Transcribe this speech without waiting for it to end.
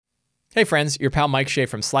Hey friends, your pal Mike Shea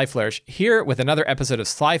from Sly Flourish here with another episode of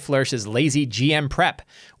Sly Flourish's Lazy GM Prep.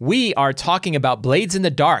 We are talking about Blades in the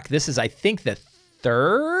Dark. This is, I think, the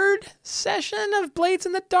third session of Blades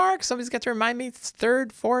in the Dark. Somebody's got to remind me, it's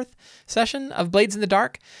third, fourth session of Blades in the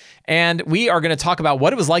Dark. And we are going to talk about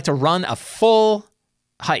what it was like to run a full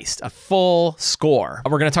heist, a full score.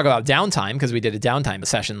 We're going to talk about downtime because we did a downtime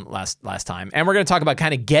session last time. And we're going to talk about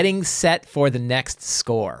kind of getting set for the next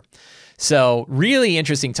score. So really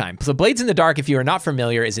interesting time. So Blades in the Dark, if you are not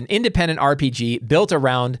familiar, is an independent RPG built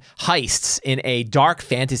around heists in a dark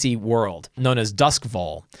fantasy world known as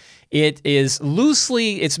Duskwall.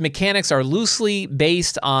 Its mechanics are loosely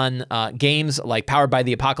based on games like Powered by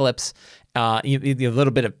the Apocalypse, a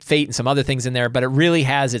little bit of Fate and some other things in there, but it really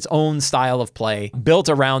has its own style of play built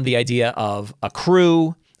around the idea of a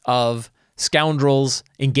crew of scoundrels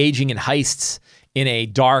engaging in heists in a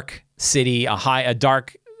dark city, a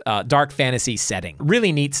dark fantasy setting.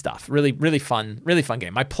 Really neat stuff. Really fun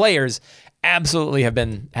game. My players absolutely have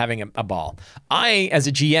been having a ball. I, as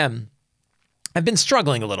a GM, have been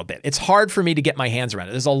struggling a little bit. It's hard for me to get my hands around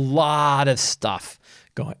it. There's a lot of stuff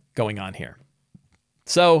going on here.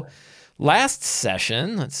 So last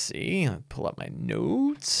session, let's see, I'll pull up my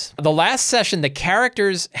notes. The last session, the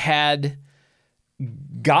characters had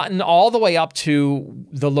gotten all the way up to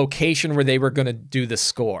the location where they were going to do the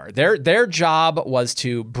score. Their job was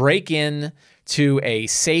to break in to a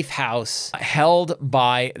safe house held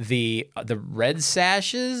by the Red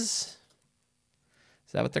Sashes.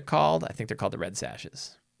 Is that what they're called? I think they're called the Red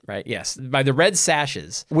Sashes. Right? Yes, by the Red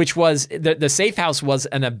Sashes, which was the safe house was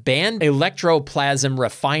an abandoned electroplasm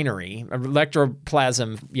refinery, kind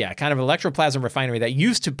of electroplasm refinery that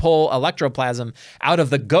used to pull electroplasm out of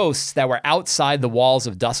the ghosts that were outside the walls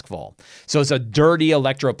of Duskwall. So it's a dirty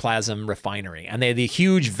electroplasm refinery, and they had the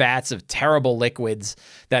huge vats of terrible liquids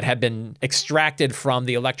that had been extracted from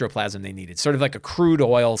the electroplasm they needed, sort of like a crude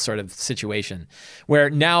oil sort of situation, where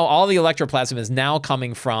now all the electroplasm is now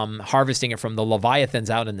coming from harvesting it from the leviathans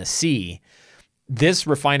out in the sea. This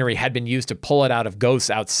refinery had been used to pull it out of ghosts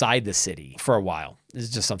outside the city for a while. This is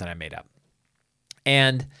just something I made up.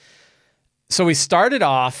 And so we started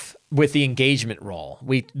off with the engagement roll.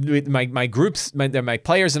 My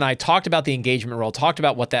players and I talked about the engagement roll, talked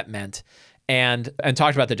about what that meant, and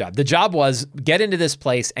talked about the job. The job was get into this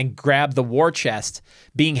place and grab the war chest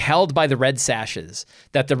being held by the Red Sashes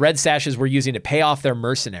that the Red Sashes were using to pay off their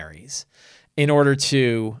mercenaries in order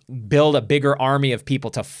to build a bigger army of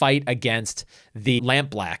people to fight against the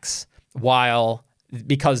Lampblacks,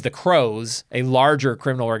 because the Crows, a larger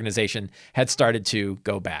criminal organization, had started to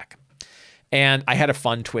go back. And I had a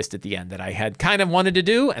fun twist at the end that I had kind of wanted to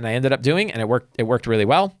do, and I ended up doing, and it worked really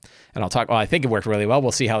well. And I think it worked really well.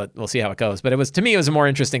 We'll see how it goes. But to me, it was a more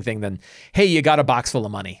interesting thing than, hey, you got a box full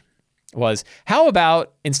of money. Was how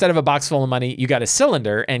about instead of a box full of money, you got a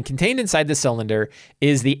cylinder, and contained inside the cylinder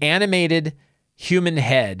is the animated human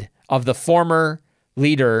head of the former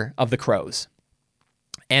leader of the Crows.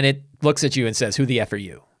 And it looks at you and says, "Who the F are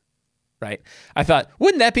you?" Right? I thought,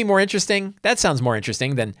 wouldn't that be more interesting? That sounds more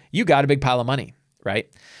interesting than you got a big pile of money, right?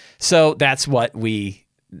 So that's what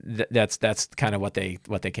that's kind of what they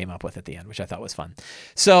came up with at the end, which I thought was fun.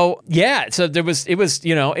 So yeah, so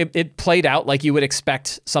it played out like you would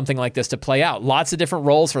expect something like this to play out. Lots of different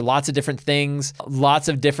roles for lots of different things, lots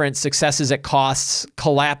of different successes at costs,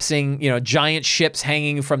 collapsing, giant ships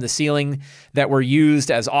hanging from the ceiling that were used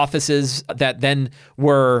as offices that then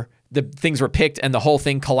the things were picked and the whole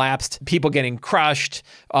thing collapsed. People getting crushed,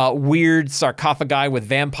 weird sarcophagi with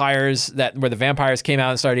vampires where the vampires came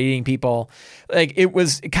out and started eating people. Like, it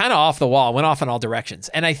was kind of off the wall, went off in all directions.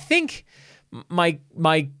 And I think my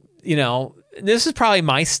this is probably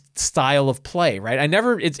my style of play, right?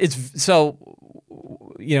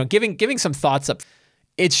 Giving some thoughts up.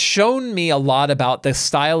 It's shown me a lot about the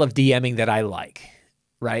style of DMing that I like,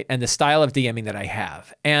 right? And the style of DMing that I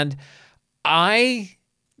have. And I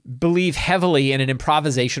believe heavily in an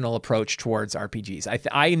improvisational approach towards RPGs.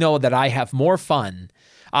 I know that I have more fun.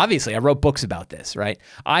 Obviously, I wrote books about this, right?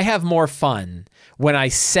 I have more fun when I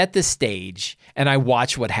set the stage and I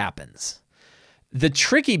watch what happens. The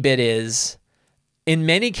tricky bit is, in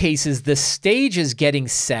many cases, the stage is getting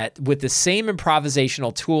set with the same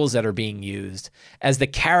improvisational tools that are being used as the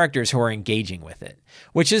characters who are engaging with it,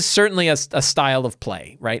 which is certainly a style of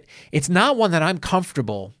play, right? It's not one that I'm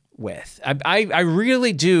comfortable with. I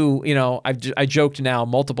really do, I joked now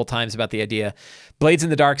multiple times about the idea. Blades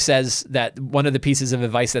in the Dark says that one of the pieces of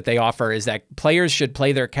advice that they offer is that players should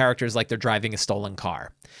play their characters like they're driving a stolen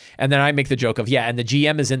car. And then I make the joke of, and the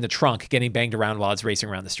GM is in the trunk getting banged around while it's racing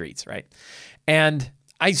around the streets, right? And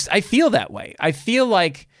I feel that way. I feel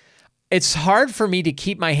like it's hard for me to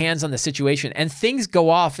keep my hands on the situation, and things go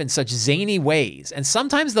off in such zany ways. And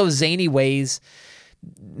sometimes those zany ways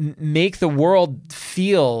make the world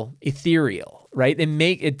feel ethereal, right?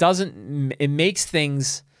 It doesn't make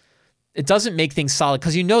things solid,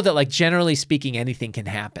 because you know that, like, generally speaking, anything can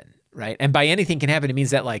happen, right? And by anything can happen, it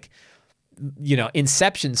means that, like, you know,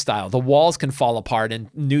 Inception style, the walls can fall apart and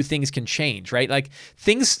new things can change, right? Like,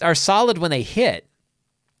 things are solid when they hit,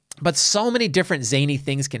 but so many different zany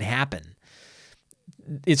things can happen.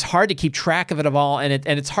 It's hard to keep track of it all, and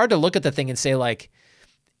it's hard to look at the thing and say, like,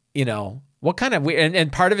 you know, what kind of weird,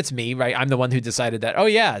 and part of it's me, right? I'm the one who decided that, oh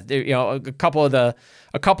yeah, you know, a couple of the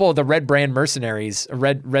red brand mercenaries,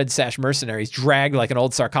 red sash mercenaries, dragged like an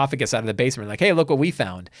old sarcophagus out of the basement, like, hey, look what we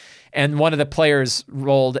found. And one of the players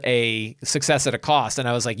rolled a success at a cost, and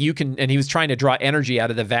I was like, you can, and he was trying to draw energy out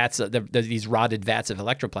of the vats, these rotted vats of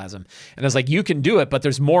ectoplasm, and I was like, you can do it, but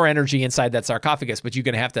there's more energy inside that sarcophagus, but you're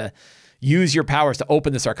gonna have to use your powers to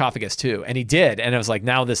open the sarcophagus too. And he did. And it was like,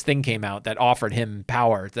 now this thing came out that offered him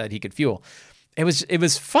power that he could fuel. It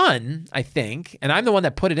was fun, I think. And I'm the one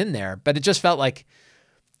that put it in there, but it just felt like,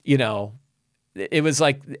 you know, it was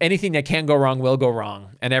like anything that can go wrong will go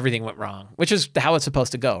wrong, and everything went wrong, which is how it's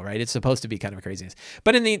supposed to go, right? It's supposed to be kind of craziness.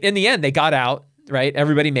 But in the end, they got out, right?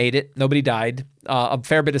 Everybody made it. Nobody died. A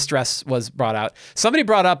fair bit of stress was brought out. Somebody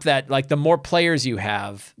brought up that, like, the more players you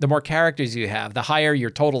have, the more characters you have, the higher your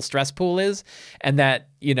total stress pool is, and that,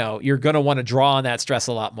 you know, you're going to want to draw on that stress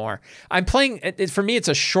a lot more. I'm playing, for me, it's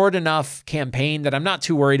a short enough campaign that I'm not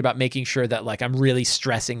too worried about making sure that, like, I'm really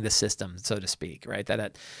stressing the system, so to speak, right?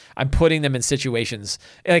 That I'm putting them in situations,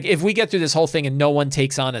 like, if we get through this whole thing and no one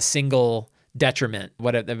takes on a single detriment,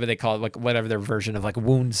 whatever they call it, like, whatever their version of, like,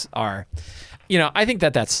 wounds are, you know, I think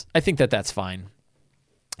that's fine.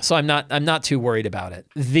 So I'm not too worried about it.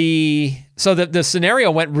 The scenario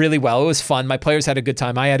went really well. It was fun. My players had a good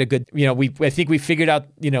time. I had a good, you know, I think we figured out,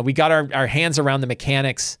 you know, we got our hands around the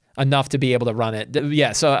mechanics enough to be able to run it.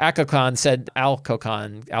 Yeah. So Alcocane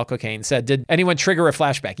said, did anyone trigger a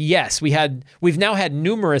flashback? Yes, we've now had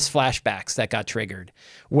numerous flashbacks that got triggered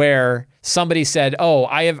where somebody said, oh,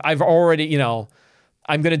 I've already, you know,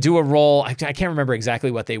 I'm going to do a roll. I can't remember exactly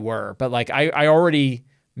what they were, but, like, I already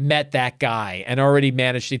met that guy and already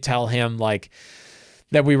managed to tell him, like,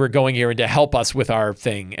 that we were going here and to help us with our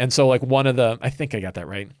thing. And so, like, I think I got that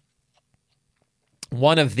right.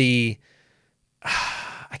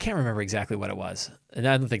 I can't remember exactly what it was. And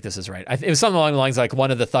I don't think this is right. It was something along the lines like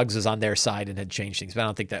one of the thugs was on their side and had changed things, but I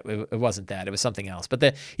don't think that it wasn't that. It was something else.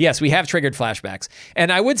 But yes, we have triggered flashbacks.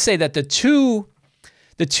 And I would say that the two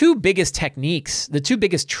biggest techniques, the two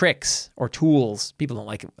biggest tricks or tools, people don't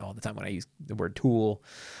like it all the time when I use the word tool,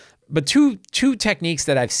 but two techniques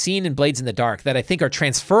that I've seen in Blades in the Dark that I think are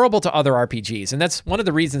transferable to other RPGs. And that's one of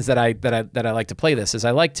the reasons that I like to play this, is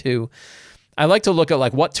I like to look at,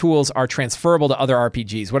 like, what tools are transferable to other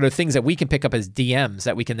RPGs. What are things that we can pick up as DMs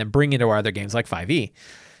that we can then bring into our other games like 5e?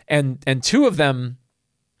 And two of them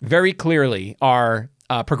very clearly are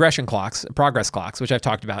progress clocks, which I've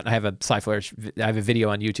talked about. And I have I have a video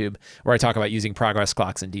on YouTube where I talk about using progress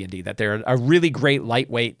clocks in D&D, that they're a really great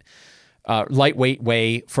lightweight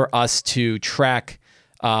way for us to track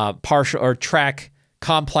track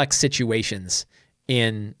complex situations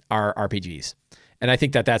in our RPGs. And I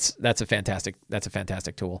think that's a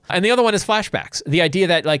fantastic tool. And the other one is flashbacks. The idea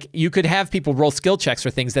that, like, you could have people roll skill checks for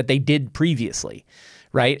things that they did previously,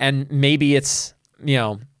 right? And maybe it's, you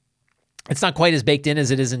know, it's not quite as baked in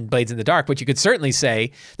as it is in Blades in the Dark, but you could certainly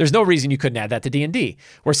say there's no reason you couldn't add that to D&D,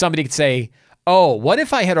 where somebody could say, oh, what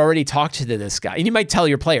if I had already talked to this guy? And you might tell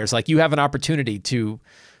your players, like, you have an opportunity to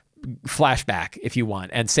flashback if you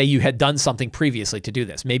want and say you had done something previously to do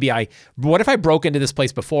this. What if I broke into this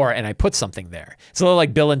place before and I put something there? It's a little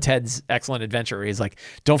like Bill and Ted's Excellent Adventure, where he's like,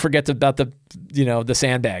 don't forget about the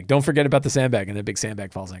sandbag. Don't forget about the sandbag. And the big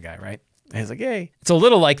sandbag falls on a guy, right? And he's like, yay. It's a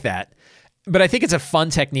little like that. But I think it's a fun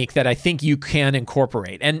technique that I think you can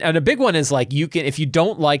incorporate. And a big one is, like, you can, if you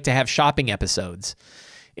don't like to have shopping episodes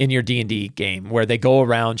in your D&D game where they go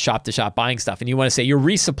around shop to shop buying stuff, and you want to say your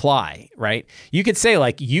resupply, right? You could say,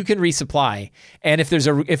 like, you can resupply, and if there's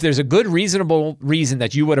a good reasonable reason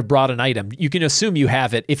that you would have brought an item, you can assume you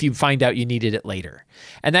have it if you find out you needed it later.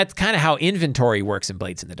 And that's kind of how inventory works in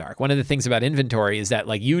Blades in the Dark. One of the things about inventory is that,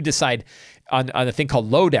 like, you decide on a thing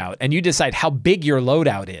called loadout, and you decide how big your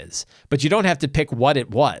loadout is, but you don't have to pick what it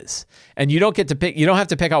was. And you don't have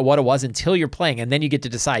to pick out what it was until you're playing, and then you get to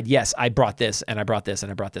decide, yes, I brought this, and I brought this,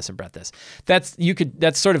 and I brought this, and brought this. That's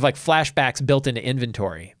sort of like flashbacks built into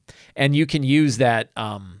inventory. And you can use that,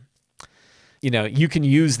 you can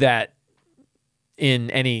use that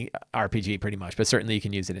in any RPG pretty much, but certainly you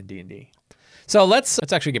can use it in D&D. So let's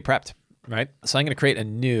actually get prepped. right? So I'm going to create a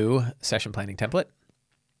new session planning template.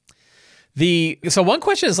 So one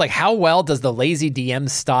question is like, how well does the lazy DM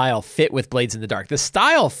style fit with Blades in the Dark? The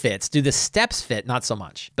style fits. Do the steps fit? Not so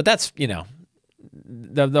much. But that's,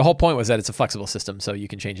 the whole point was that it's a flexible system, so you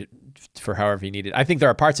can change it for however you need it. I think there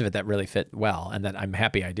are parts of it that really fit well, and that I'm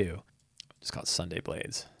happy I do. Just call it Sunday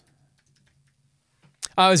Blades.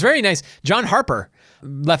 It was very nice. John Harper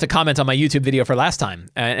left a comment on my YouTube video for last time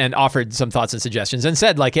and offered some thoughts and suggestions and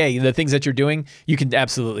said, like, hey, the things that you're doing, you can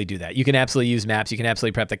absolutely do that. You can absolutely use maps. You can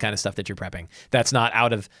absolutely prep the kind of stuff that you're prepping. That's not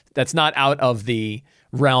out of the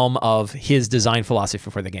realm of his design philosophy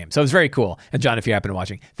for the game. So it's very cool. And John, if you happen to be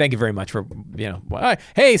watching, thank you very much for,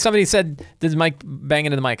 hey, somebody said, this mic banging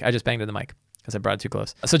into the mic. I just banged into the mic because I brought it too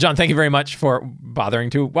close. So John, thank you very much for bothering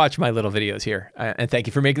to watch my little videos here. And thank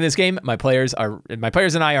you for making this game. My players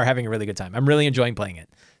and I are having a really good time. I'm really enjoying playing it.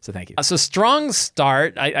 So thank you. So strong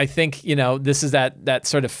start. I think, this is that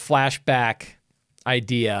sort of flashback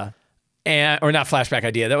idea. Or not flashback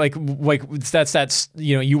idea, that that's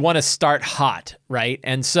you want to start hot, right?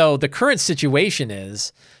 And so the current situation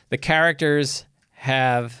is the characters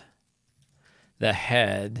have the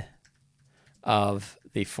head of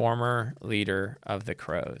the former leader of the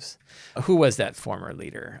Crows. Who was that former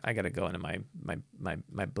leader? I got to go into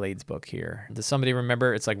my Blades book here. Does somebody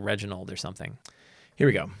remember? It's like Reginald or something. Here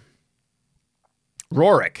we go.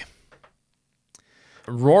 Rorik.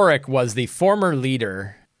 Rorik was the former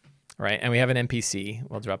leader. Right, and we have an NPC.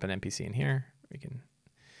 We'll drop an NPC in here.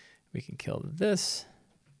 We can kill this.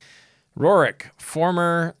 Rorik,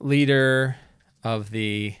 former leader of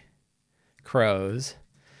the Crows,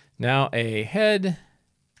 now a head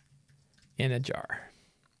in a jar.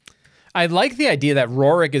 I like the idea that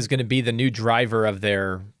Rorik is going to be the new driver of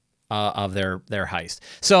their heist.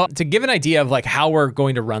 So to give an idea of like how we're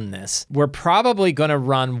going to run this, we're probably going to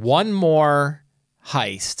run one more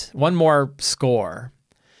heist, one more score,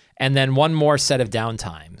 and then one more set of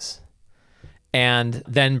downtimes. And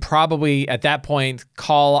then probably at that point,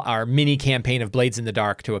 call our mini campaign of Blades in the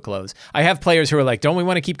Dark to a close. I have players who are like, don't we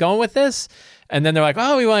want to keep going with this? And then they're like,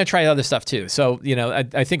 oh, we want to try other stuff too. So,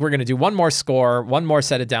 I think we're going to do one more score, one more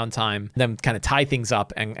set of downtime, then kind of tie things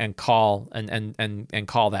up and call and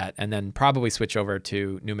call that, and then probably switch over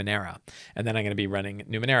to Numenera. And then I'm going to be running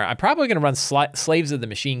Numenera. I'm probably going to run Slaves of the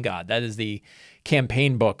Machine God. That is the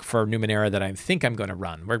campaign book for Numenera that I think I'm going to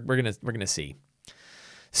run. We're gonna see.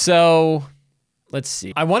 So let's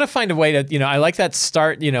see. I want to find a way to, I like that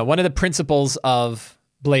start. One of the principles of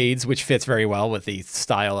Blades, which fits very well with the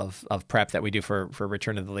style of prep that we do for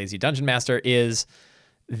Return of the Lazy Dungeon Master, is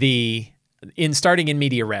starting in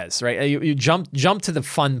media res, right? You jump to the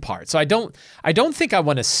fun part. So I don't think I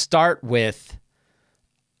want to start with.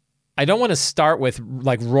 I don't want to start with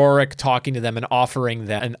like Rorik talking to them and offering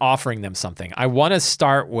them something. I want to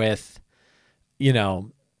start with, I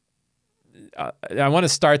want to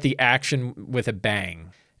start the action with a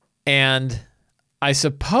bang. And I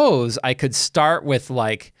suppose I could start with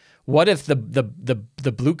like, what if the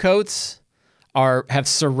Bluecoats have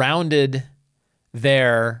surrounded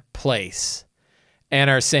their place and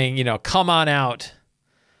are saying, come on out,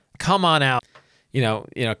 come on out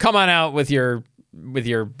with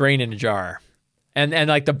your brain in a jar. And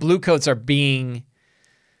like the Bluecoats are being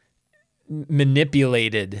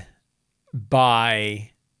manipulated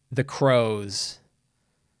by the Crows.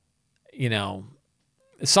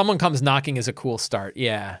 Someone comes knocking is a cool start.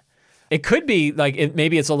 Yeah. It could be like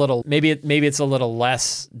maybe it's a little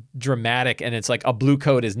less dramatic, and it's like a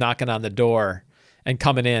Bluecoat is knocking on the door and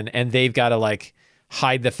coming in, and they've got to like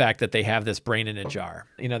hide the fact that they have this brain in a jar.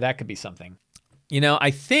 That could be something.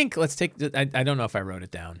 I think let's take. I don't know if I wrote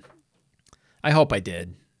it down. I hope I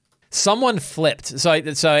did. Someone flipped. So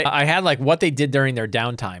I had like what they did during their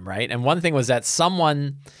downtime, right? And one thing was that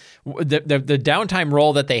the downtime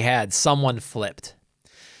roll that they had, someone flipped.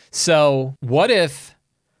 So what if?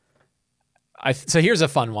 So here's a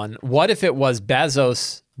fun one. What if it was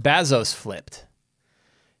Bazos? Bazos flipped.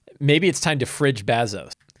 Maybe it's time to fridge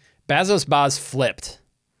Bazos. Baz flipped,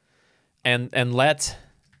 and let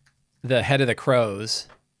the head of the Crows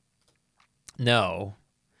know.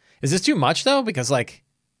 Is this too much though? Because I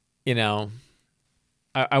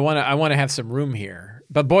want to have some room here.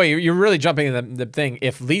 But boy, you're really jumping in the thing.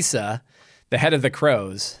 If Lisa, the head of the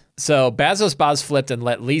Crows, so Baz flipped and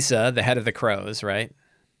let Lisa, the head of the Crows, right?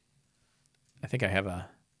 I think I have an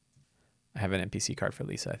NPC card for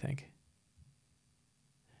Lisa, I think.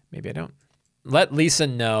 Maybe I don't. Let Lisa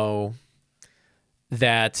know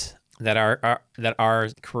that our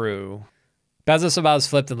crew, Baz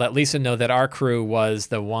flipped and let Lisa know that our crew was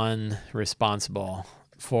the one responsible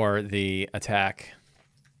for the attack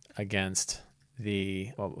against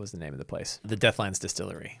what was the name of the place? The Deathlands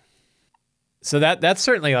Distillery. So that's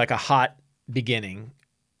certainly like a hot beginning,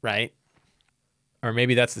 right? Or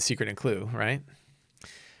maybe that's the secret and clue, right?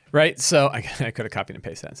 Right. So I could have copied and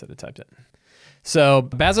pasted that instead of typed it. So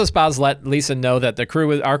Bazos Baz let Lisa know that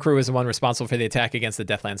our crew is the one responsible for the attack against the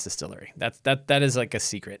Deathlands Distillery. That is like a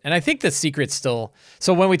secret. And I think the secret's still,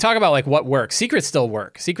 so when we talk about like what works, secrets still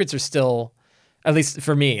work. Secrets are still, at least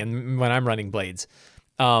for me and when I'm running Blades,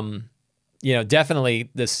 definitely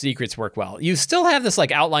the secrets work well. You still have this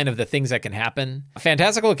like outline of the things that can happen.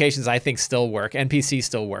 Fantastical locations, I think, still work. NPCs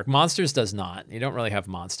still work. Monsters does not. You don't really have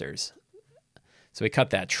monsters. So we cut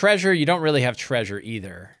that. Treasure, you don't really have treasure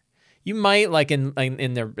either. You might, like in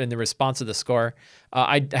the response to the score,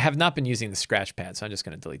 I have not been using the scratch pad, so I'm just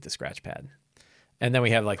going to delete the scratch pad. And then we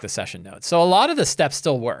have like the session notes. So a lot of the steps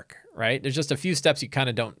still work, right? There's just a few steps you kind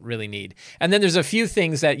of don't really need. And then there's a few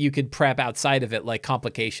things that you could prep outside of it, like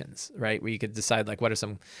complications, right? Where you could decide like what are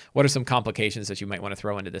some complications that you might want to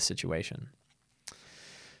throw into this situation.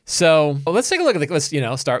 So let's take a look at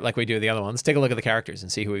let's start like we do the other one. Let's take a look at the characters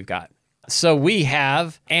and see who we've got. So we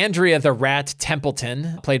have Andrea the Rat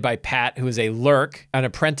Templeton, played by Pat, who is a lurk, an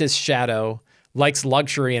apprentice shadow, likes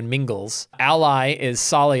luxury and mingles. Ally is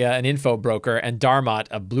Salia, an info broker, and Darmot,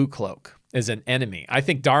 a blue cloak, is an enemy. I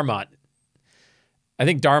think Darmot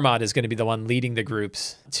is going to be the one leading the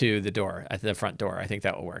groups to the door, at the front door. I think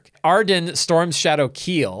that will work. Arden Storm's Shadow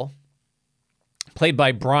Keel, played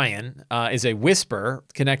by Brian, is a whisper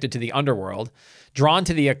connected to the underworld, drawn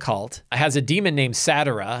to the occult, has a demon named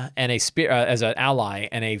Satira and as an ally,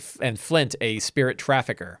 and Flint, a spirit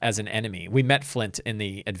trafficker, as an enemy. We met Flint in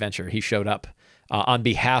the adventure. He showed up on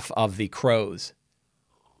behalf of the Crows.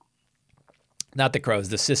 Not the Crows,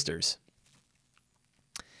 the Sisters.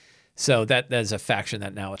 So that is a faction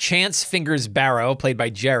that now. Chance Fingers Barrow, played by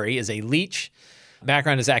Jerry, is a leech.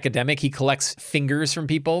 Background is academic. He collects fingers from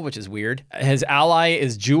people, which is weird. His ally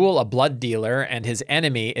is Jewel, a blood dealer, and his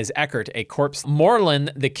enemy is Eckert, a corpse.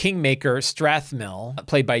 Morlin, the Kingmaker Strathmill,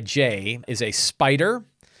 played by Jay, is a spider.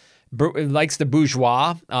 Likes the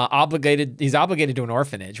bourgeois. He's obligated to an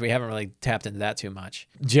orphanage. We haven't really tapped into that too much.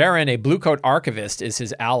 Jaren, a blue coat archivist, is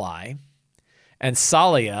his ally. And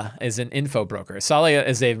Salia is an info broker. Salia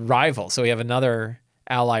is a rival, so we have another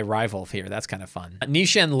ally rival here. That's kind of fun.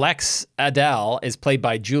 Nishan Lex Adele is played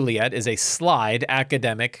by Juliet, is a slide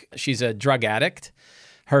academic. She's a drug addict.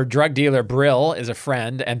 Her drug dealer Brill is a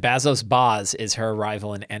friend, and Bazos Baz is her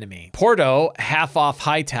rival and enemy. Porto, half-off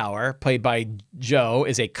Hightower, played by Joe,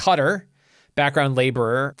 is a cutter, background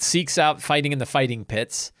laborer, seeks out fighting in the fighting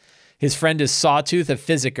pits. His friend is Sawtooth, a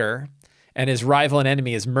physicker, and his rival and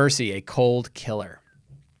enemy is Mercy, a cold killer.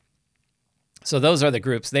 So those are the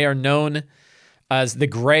groups. They are known as the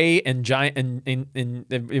Gray and Giant, and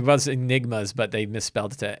it was Enigmas, but they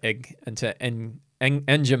misspelled it into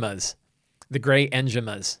Enigmas. The Gray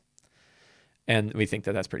Enigmas. And we think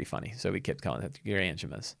that that's pretty funny, so we kept calling it the Gray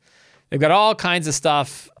Enigmas. They've got all kinds of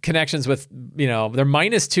stuff, connections with, they're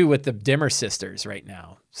 -2 with the Dimmer sisters right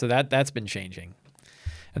now. So that's been changing.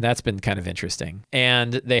 And that's been kind of interesting.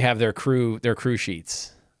 And they have their crew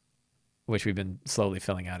sheets, which we've been slowly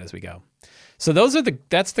filling out as we go. So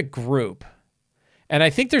that's the group. And I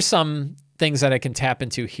think there's some things that I can tap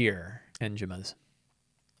into here, Enigmas.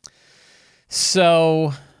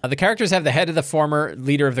 So the characters have the head of the former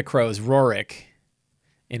leader of the Crows, Rorik,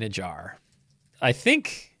 in a jar. I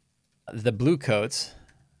think the Bluecoats,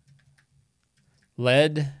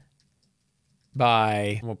 led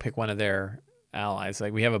by, we'll pick one of their allies.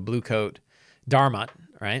 Like we have a Bluecoat, Darmot,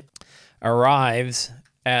 right? Arrives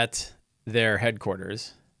at their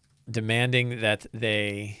headquarters, demanding that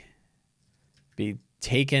they be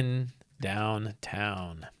taken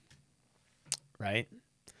downtown, right?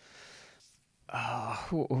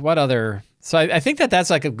 What other? So I think that's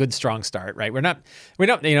like a good strong start, right? We're not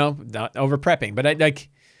not over prepping, but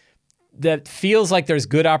that feels like there's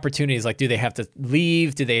good opportunities. Like, do they have to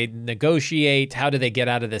leave? Do they negotiate? How do they get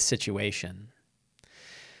out of this situation?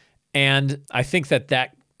 And I think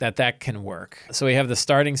that can work. So we have the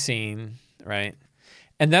starting scene, right?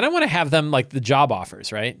 And then I want to have them like the job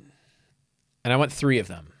offers, right? And I want 3 of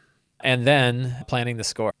them. And then planning the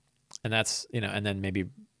score. And that's, and then maybe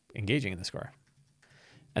engaging in the score.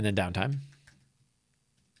 And then downtime.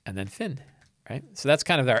 And then Finn, right? So that's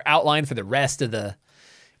kind of their outline for the rest of the,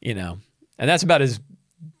 and that's about as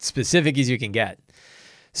specific as you can get.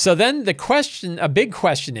 So then a big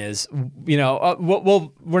question is, we're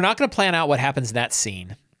not going to plan out what happens in that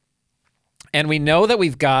scene. And we know that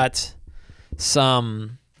we've got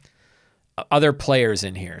some other players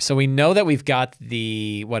in here. So we know that we've got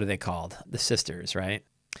what are they called? The sisters, right?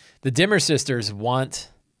 The Dimmer sisters want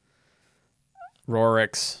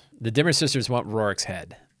The Dimmer sisters want Rorik's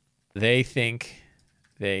head. They think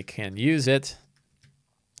they can use it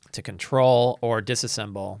to control or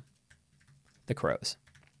disassemble the crows.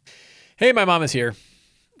 Hey, my mom is here.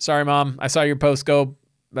 Sorry, Mom. I saw your post go,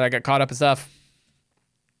 but I got caught up in stuff.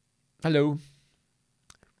 Hello.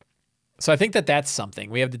 So I think that that's something.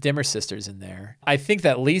 We have the Dimmer sisters in there. I think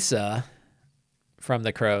that Lisa from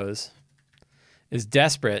the crows is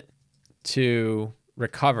desperate to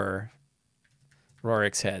recover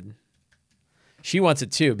Rorik's head. She wants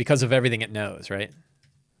it too because of everything it knows, right?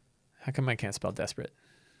 How come I can't spell desperate?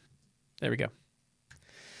 There we go.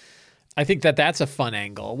 I think that that's a fun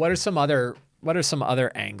angle. What are some other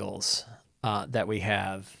angles that we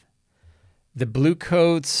have? The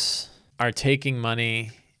Bluecoats are taking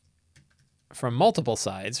money from multiple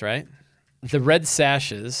sides, right? The Red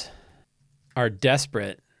Sashes are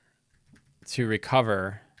desperate to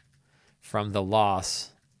recover from the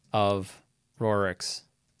loss of Rorik's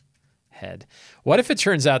head. What if it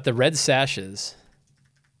turns out the Red Sashes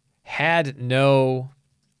had no...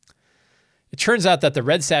 It turns out that the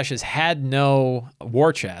Red Sashes had no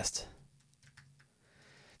war chest.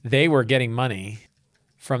 They were getting money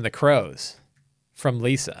from the crows, from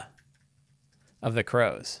Lisa of the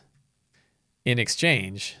crows, in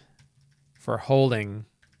exchange for holding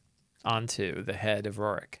onto the head of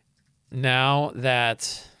Rorik. Now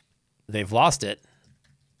that they've lost it,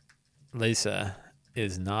 Lisa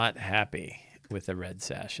is not happy with the Red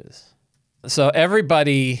Sashes. So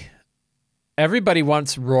everybody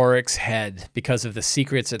wants Rorik's head because of the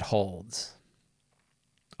secrets it holds.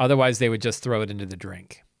 Otherwise, they would just throw it into the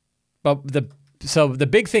drink. But the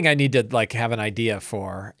big thing I need to have an idea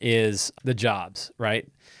for is the jobs, right?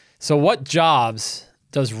 So what jobs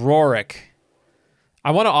does Rorik... I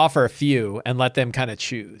want to offer a few and let them kind of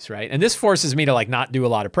choose, right? And this forces me to not do a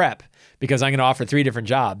lot of prep because I'm going to offer 3 different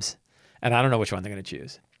jobs and I don't know which one they're going to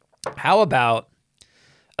choose. How about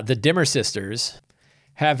the Dimmer sisters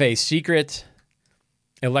have a secret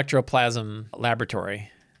electroplasm laboratory?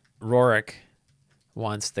 Rorik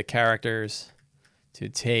wants the characters to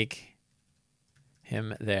take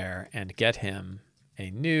him there and get him a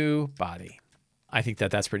new body. I think that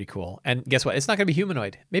that's pretty cool. And guess what? It's not going to be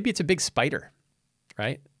humanoid. Maybe it's a big spider,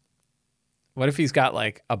 right? What if he's got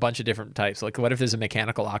a bunch of different types? What if there's a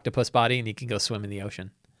mechanical octopus body and he can go swim in the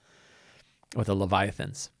ocean with the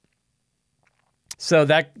leviathans? So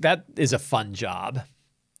that is a fun job,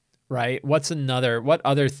 right? What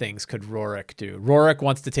other things could Rorik do? Rorik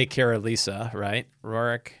wants to take care of Lisa, right?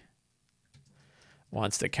 Rorik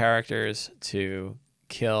wants the characters to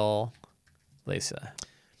kill Lisa,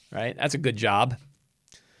 right? That's a good job.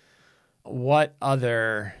 What else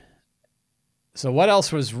so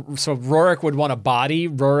Rorik would want a body.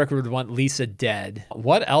 Rorik would want Lisa dead.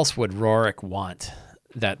 What else would Rorik want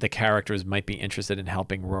that the characters might be interested in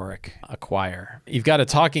helping Rorik acquire? You've got a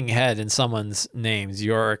talking head in someone's names.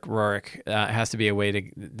 Rorik. Has to be a way to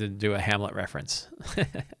do a Hamlet reference.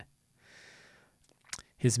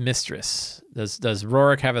 His mistress. Does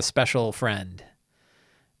Rorik have a special friend?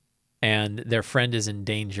 And their friend is in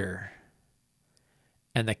danger.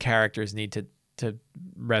 And the characters need to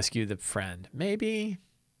rescue the friend. Maybe.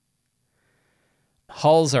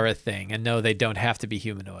 Hulls are a thing, and no, they don't have to be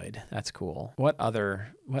humanoid. That's cool. What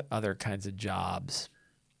other kinds of jobs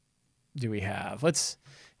do we have? Let's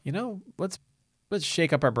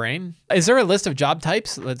shake up our brain. Is there a list of job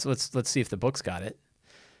types? Let's see if the book's got it.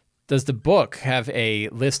 Does the book have a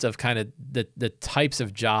list of kind of the types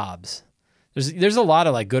of jobs? There's a lot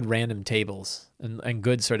of good random tables and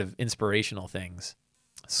good sort of inspirational things.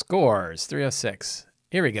 Scores, 306.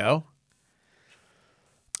 Here we go.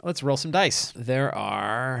 Let's roll some dice. There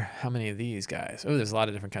are, how many of these guys? Oh, there's a lot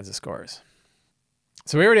of different kinds of scores.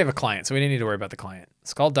 So we already have a client, so we didn't need to worry about the client.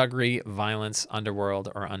 Skullduggery, violence, underworld,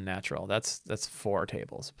 or unnatural. That's 4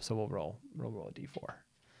 tables. So we'll roll a d4.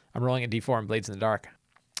 I'm rolling a d4 on Blades in the Dark.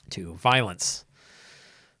 2, violence.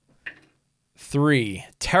 3,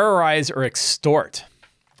 terrorize or extort.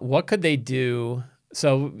 What could they do?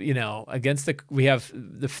 So, we have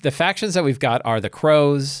the factions that we've got are the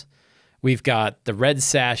Crows, we've got the Red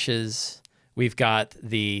Sashes, we've got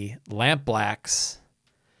the Lampblacks,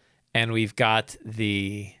 and we've got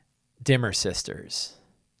the Dimmer sisters.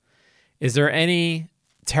 Is there any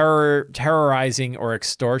terrorizing or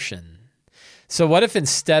extortion? So what if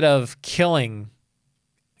instead of killing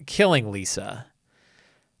Lisa,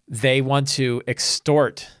 they want to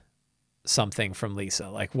extort something from Lisa?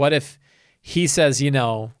 What if he says,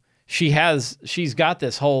 she's got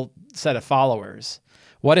this whole set of followers.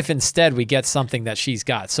 What if instead we get something that she's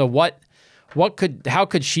got? So how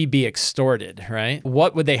could she be extorted, right?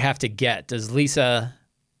 What would they have to get? Does Lisa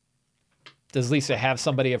Does Lisa have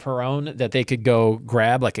somebody of her own that they could go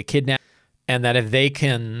grab, like a kidnap? And that if they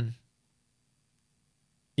can,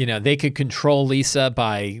 they could control Lisa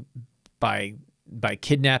by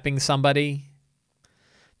kidnapping somebody.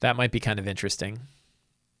 That might be kind of interesting.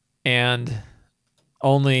 And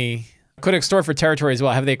only could extort for territory as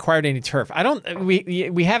well. Have they acquired any turf?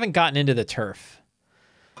 We haven't gotten into the turf.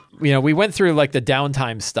 We went through like the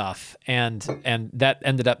downtime stuff, and that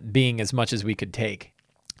ended up being as much as we could take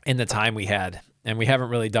in the time we had, and we haven't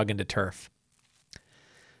really dug into turf.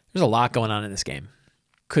 There's a lot going on in this game.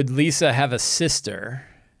 Could Lisa have a sister?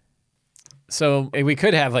 So we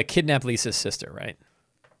could have like kidnap Lisa's sister, right?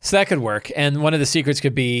 So that could work. And one of the secrets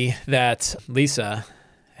could be that Lisa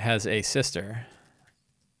has a sister.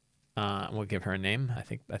 We'll give her a name. I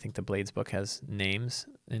think the Blades book has names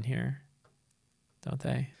in here, don't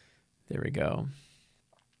they? There we go.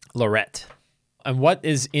 Lorette. And what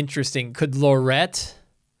is interesting, could Lorette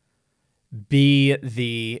be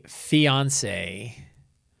the fiance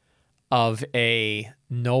of a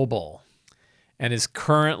noble and is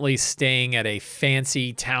currently staying at a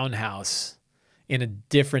fancy townhouse in a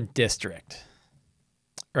different district,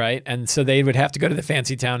 right? And so they would have to go to the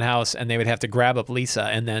fancy townhouse and they would have to grab up Lisa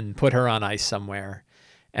and then put her on ice somewhere.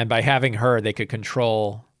 And by having her, they could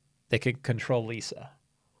control Lisa.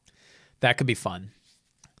 That could be fun.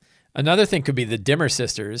 Another thing could be the Dimmer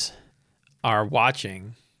sisters are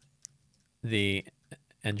watching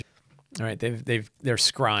all right, they're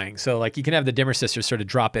scrying. So like you can have the Dimmer sisters sort of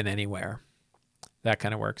drop in anywhere. That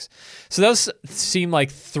kind of works. So those seem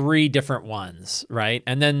like 3 different ones, right?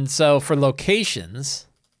 And then so for locations,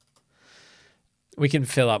 we can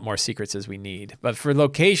fill out more secrets as we need. But for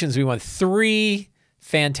locations, we want 3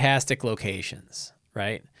 fantastic locations,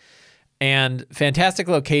 right? And fantastic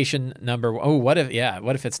location number, what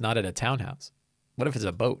if it's not at a townhouse? What if it's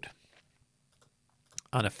a boat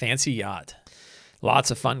on a fancy yacht?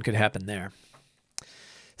 Lots of fun could happen there.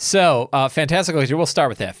 So, fantastic location. We'll start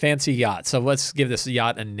with that. Fancy yacht. So let's give this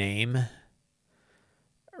yacht a name,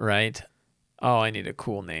 right? Oh, I need a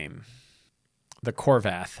cool name. The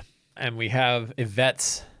Corvath. And we have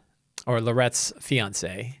Lorette's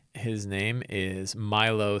fiance. His name is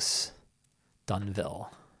Milos Dunville.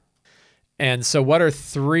 And so what are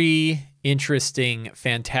 3 interesting,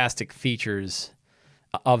 fantastic features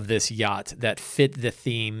of this yacht that fit the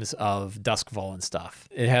themes of Duskfall and stuff?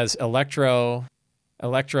 It has electroplasm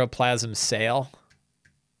sail,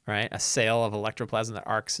 right? A sail of electroplasm that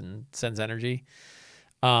arcs and sends energy.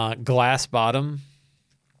 Glass bottom,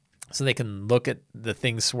 so they can look at the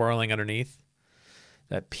things swirling underneath.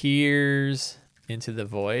 That peers into the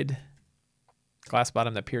void. Glass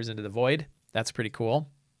bottom that peers into the void. That's pretty cool.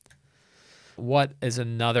 What is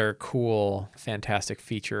another cool, fantastic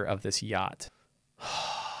feature of this yacht?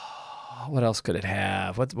 What else could it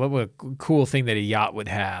have? What would a cool thing that a yacht would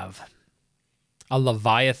have? A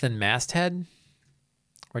Leviathan masthead?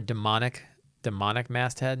 Or demonic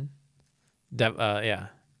masthead? A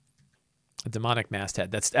demonic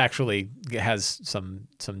masthead. That's actually has some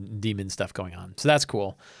demon stuff going on. So that's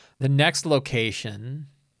cool. The next location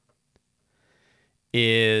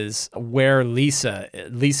is where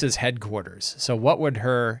Lisa's headquarters. So what would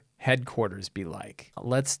her headquarters be like?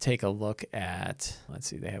 Let's take a look at, let's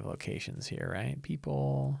see, they have locations here, right?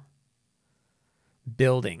 People,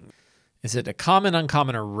 building. Is it a common,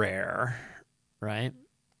 uncommon, or rare, right?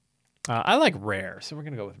 I like rare, so we're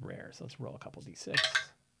going to go with rare. So let's roll a couple D6.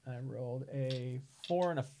 I rolled a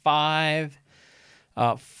 4 and a 5.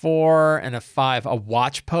 4 and a 5. A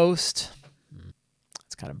watch post.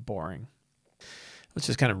 It's kind of boring. Let's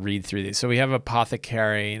just kind of read through these. So we have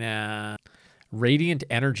apothecary. Radiant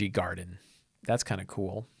energy garden. That's kind of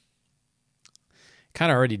cool. Kind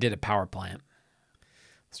of already did a power plant.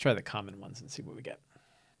 Let's try the common ones and see what we get.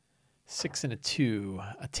 6 and a 2.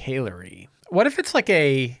 A tailory. What if it's like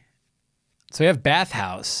so we have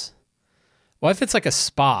bathhouse. What if it's like a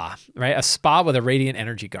spa, right? A spa with a radiant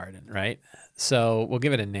energy garden, right? So we'll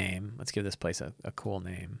give it a name. Let's give this place a cool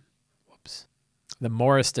name. Whoops. The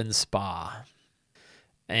Morriston Spa.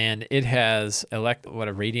 And it has a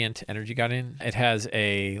radiant energy garden. It has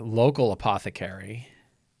a local apothecary.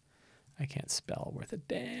 I can't spell worth a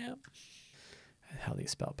damn. How do you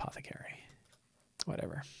spell apothecary?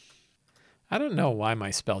 Whatever. I don't know why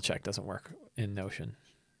my spell check doesn't work in Notion.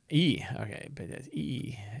 E. Okay, but it's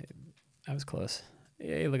E. I was close.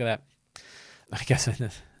 Hey, look at that. I guess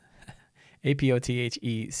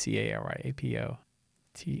A-P-O-T-H-E-C-A-R-Y.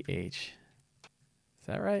 A-P-O-T-H. Is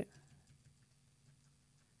that right?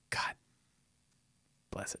 God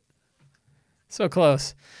bless it. So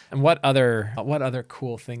close. And what other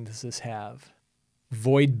cool thing does this have?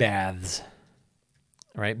 Void baths.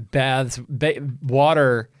 right?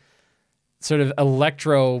 Water, sort of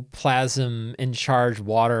electroplasm in charge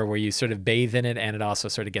water where you sort of bathe in it, and it also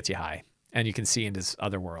sort of gets you high. And you can see into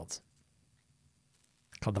other worlds,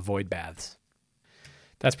 called the void baths.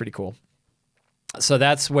 That's pretty cool. So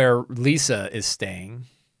that's where Lisa is staying,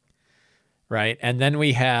 right? And then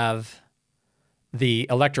we have the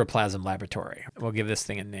electroplasm laboratory. We'll give this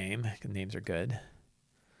thing a name. Names are good.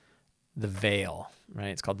 The Veil, right?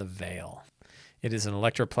 It's called the Veil. It is an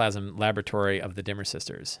electroplasm laboratory of the Dimmer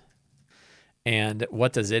Sisters. And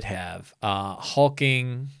what does it have?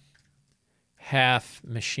 Hulking, half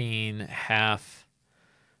machine, half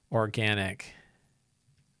organic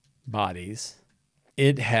bodies.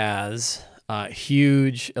 It has a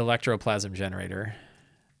huge electroplasm generator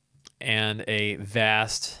and a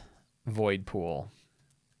vast void pool.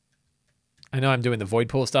 I know I'm doing the void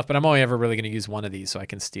pool stuff, but I'm only ever really going to use one of these so I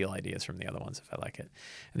can steal ideas from the other ones if I like it.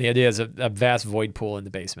 And the idea is a vast void pool in the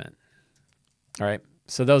basement. All right,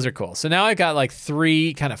 so those are cool. So now I've got like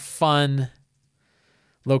 3 kind of fun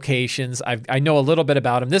locations. I know a little bit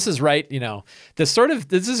about them. This is right, this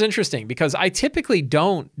is interesting because I typically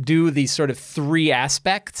don't do these sort of 3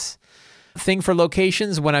 aspects thing for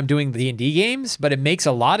locations when I'm doing D&D games, but it makes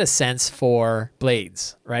a lot of sense for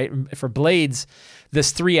Blades, right? For Blades,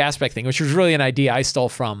 this 3 aspect thing, which was really an idea I stole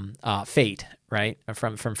from Fate, right?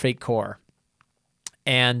 From Fate Core.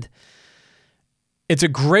 And it's a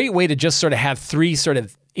great way to just sort of have 3 sort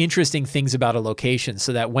of interesting things about a location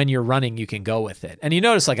so that when you're running, you can go with it. And you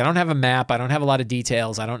notice, like, I don't have a map. I don't have a lot of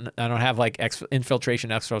details. I don't have like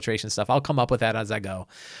infiltration, exfiltration stuff. I'll come up with that as I go.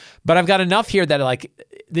 But I've got enough here that like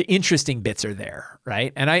the interesting bits are there,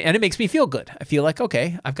 right? And it makes me feel good. I feel like,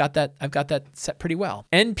 okay, I've got that set pretty well.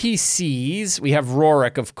 NPCs, we have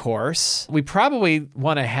Rorik, of course. We probably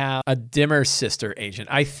want to have a Dimmer Sister agent.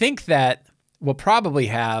 I think that we'll probably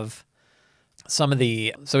have so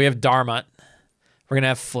we have Darmot. We're going to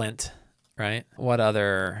have Flint, right? What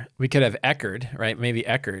other? We could have Eckerd, right? Maybe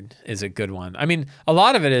Eckerd is a good one. I mean, a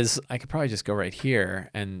lot of it is, I could probably just go right here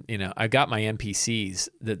and, I've got my NPCs,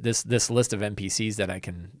 this list of NPCs that I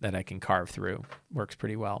can carve through works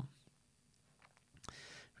pretty well.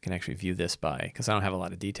 We can actually view this because I don't have a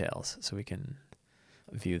lot of details. So we can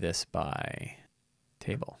view this by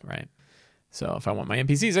table, right? So if I want my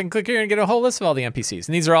NPCs, I can click here and get a whole list of all the NPCs.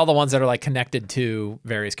 And these are all the ones that are like connected to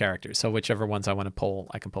various characters. So whichever ones I want to pull,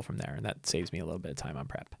 I can pull from there. And that saves me a little bit of time on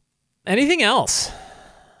prep. Anything else?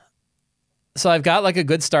 So I've got like a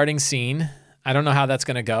good starting scene. I don't know how that's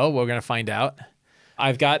going to go. We're going to find out.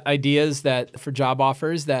 I've got ideas that for job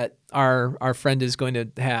offers that our friend is going to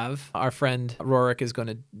have. Our friend Rorik is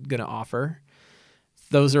going to offer.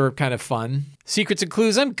 Those are kind of fun. Secrets and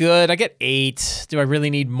clues, I'm good. I get 8. Do I really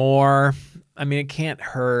need more? I mean, it can't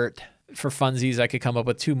hurt. For funsies, I could come up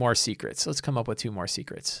with 2 more secrets. Let's come up with 2 more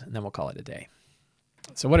secrets, and then we'll call it a day.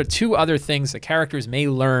 So what are 2 other things the characters may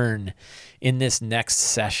learn in this next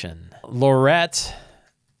session? Laurette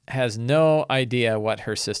has no idea what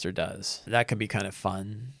her sister does. That could be kind of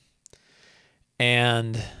fun.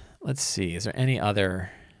 And let's see, is there any other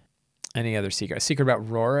secret? A secret about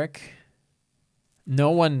Rorik?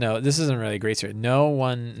 No one knows. This isn't really a great secret. No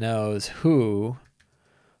one knows who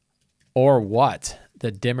or what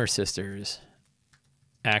the Dimmer Sisters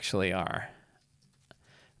actually are.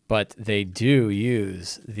 But they do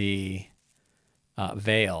use the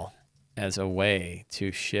veil as a way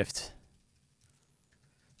to shift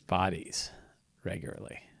bodies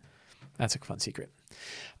regularly. That's a fun secret.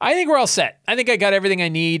 I think we're all set. I think I got everything I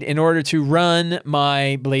need in order to run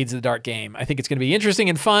my Blades of the Dark game. I think it's going to be interesting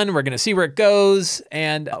and fun. We're going to see where it goes,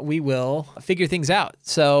 and we will figure things out.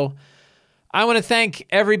 So I want to thank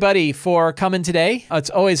everybody for coming today. It's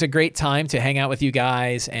always a great time to hang out with you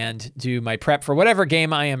guys and do my prep for whatever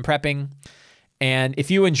game I am prepping. And if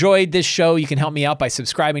you enjoyed this show, you can help me out by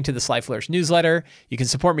subscribing to the Sly Flourish newsletter. You can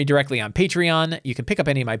support me directly on Patreon. You can pick up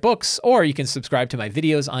any of my books, or you can subscribe to my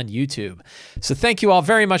videos on YouTube. So thank you all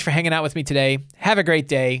very much for hanging out with me today. Have a great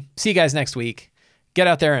day. See you guys next week. Get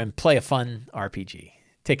out there and play a fun RPG.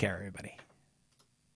 Take care, everybody.